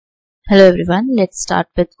Hello everyone, let's start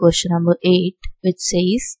with question number 8, which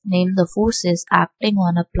says name the forces acting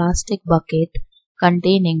on a plastic bucket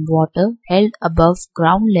containing water held above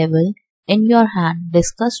ground level in your hand.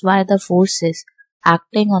 Discuss why the forces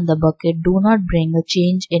acting on the bucket do not bring a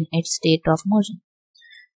change in its state of motion.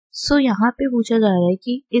 So यहाँ पे पूछा जा रहा है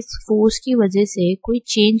कि इस force की वजह से कोई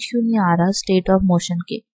चेंज क्यों नहीं आ रहा स्टेट ऑफ मोशन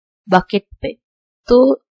के बकेट पे। तो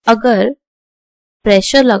अगर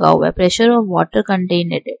प्रेशर लगा हुआ है, pressure of water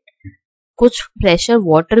contained in it, कुछ प्रेशर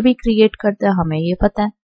वाटर भी क्रिएट करता है, हमें ये पता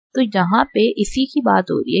है। तो यहाँ पे इसी की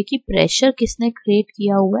बात हो रही है कि प्रेशर किसने क्रिएट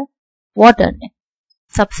किया हुआ है, वाटर ने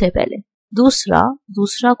सबसे पहले।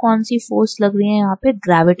 दूसरा कौन सी फोर्स लग रही है यहाँ पे,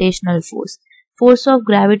 gravitational force. Force of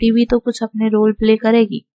gravity भी तो कुछ अपने रोल प्ले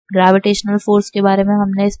करेगी। ग्रेविटेशनल फोर्स के बारे में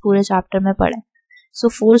हमने इस पूरे चैप्टर में पढ़ा है। सो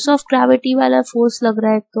फोर्स ऑफ ग्रेविटी वाला फोर्स लग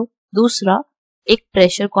रहा है। तो दूसरा एक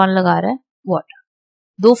प्रेशर कौन लगा रहा है, वाटर।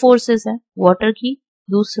 दो फोर्सेस है, वाटर की,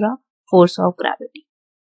 दूसरा फोर्स ऑफ ग्रेविटी।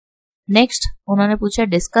 नेक्स्ट उन्होंने पूछा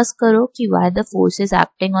डिस्कस करो कि why the forces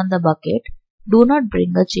acting on the bucket do not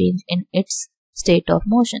bring a change in its state of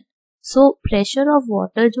motion. So pressure of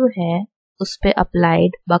water जो है उस पे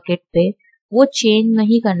अप्लाइड बकेट पे, वो चेंज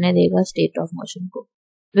नहीं करने देगा स्टेट ऑफ मोशन को,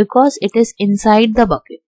 because it is inside the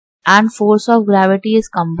bucket and force of gravity is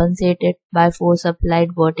compensated by force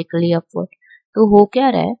applied vertically upward. तो हो क्या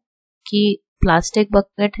रहा है कि प्लास्टिक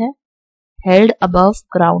बकेट है, held above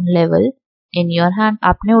ground level in your hand,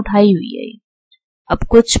 आपने उठाई हुई है। अब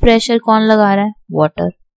कुछ प्रेशर कौन लगा रहा है, वाटर,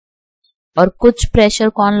 और कुछ प्रेशर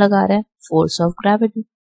कौन लगा रहा है, फोर्स ऑफ ग्रेविटी।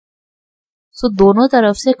 सो दोनों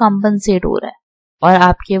तरफ से कंपनसेट हो रहा है और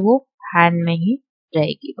आपके वो हैंड में ही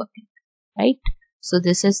रहेगी bucket, right. So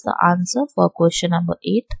this is the answer for question number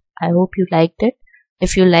 8. I hope you liked it.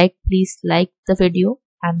 If you like, please like the video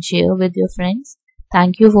and share with your friends.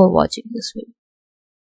 Thank you for watching this video.